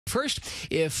First,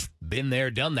 if been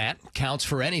there, done that, counts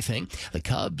for anything, the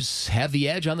Cubs have the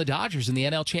edge on the Dodgers in the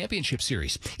NL Championship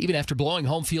Series, even after blowing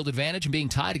home field advantage and being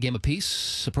tied a game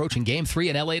apiece, approaching Game 3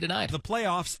 in L.A. tonight. The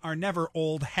playoffs are never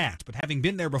old hat, but having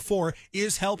been there before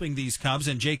is helping these Cubs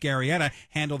and Jake Arrieta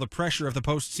handle the pressure of the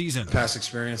postseason. Past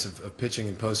experience of pitching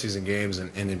in postseason games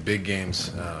and in big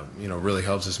games, really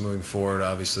helps us moving forward.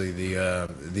 Obviously,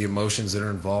 the emotions that are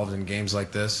involved in games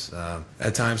like this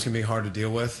at times can be hard to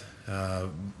deal with.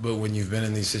 But when you've been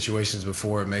in these situations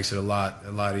before, it makes it a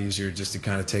lot easier just to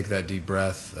kind of take that deep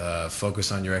breath,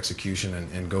 focus on your execution,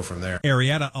 and go from there.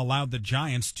 Arrieta allowed the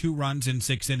Giants 2 runs in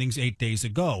 6 innings 8 days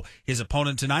ago. His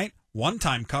opponent tonight,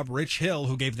 one-time Cub Rich Hill,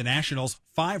 who gave the Nationals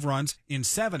 5 runs in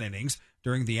 7 innings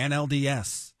during the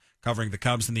NLDS. Covering the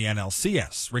Cubs in the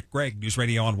NLCS, Rick Gregg, News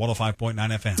Radio on 105.9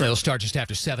 FM. They'll start just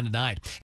after 7 tonight.